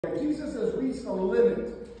Jesus has reached a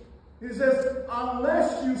limit. He says,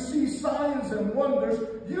 unless you see signs and wonders,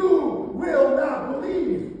 you will not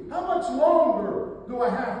believe. How much longer do I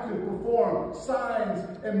have to perform signs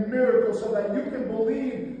and miracles so that you can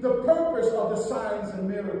believe the purpose of the signs and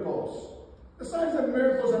miracles? The signs and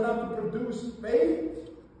miracles are not to produce faith.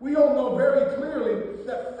 We all know very clearly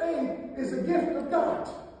that faith is a gift of God.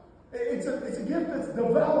 It's a gift that's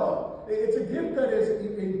developed. It's a gift that is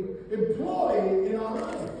employed in our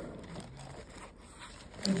life.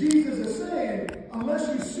 And Jesus is saying, unless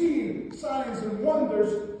you see signs and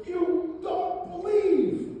wonders, you don't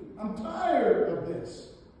believe. I'm tired of this.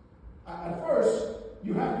 At first,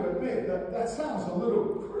 you have to admit that that sounds a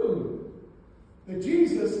little crude. That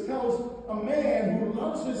Jesus tells a man who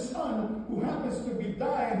loves his son, who happens to be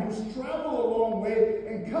dying, who's traveled a long way,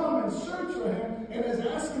 and come and search for him, and is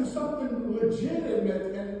asking something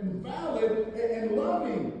legitimate and valid and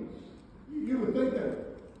loving. You would think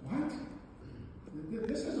that, what?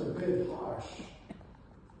 This is a bit harsh.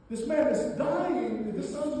 This man is dying. The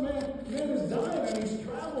son's man is dying, and he's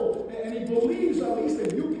traveled, and he believes at least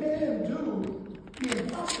that you can do the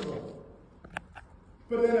impossible.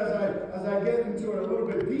 But then as I get into it a little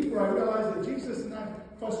bit deeper, I realize that Jesus is not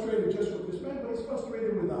frustrated just with this man, but he's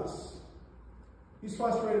frustrated with us. He's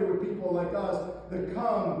frustrated with people like us that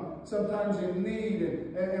come sometimes in need,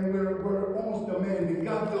 and we're almost demanding,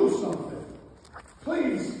 God, do something.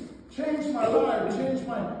 Please. Change my life, change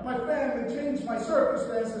my family, change my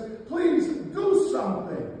circumstances. Please do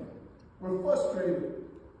something. We're frustrated.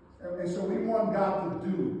 And so we want God to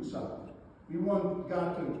do something. We want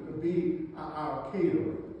God to be our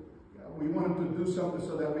caterer. We want him to do something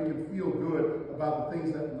so that we can feel good about the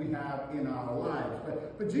things that we have in our lives.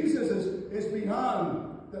 But Jesus is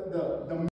beyond the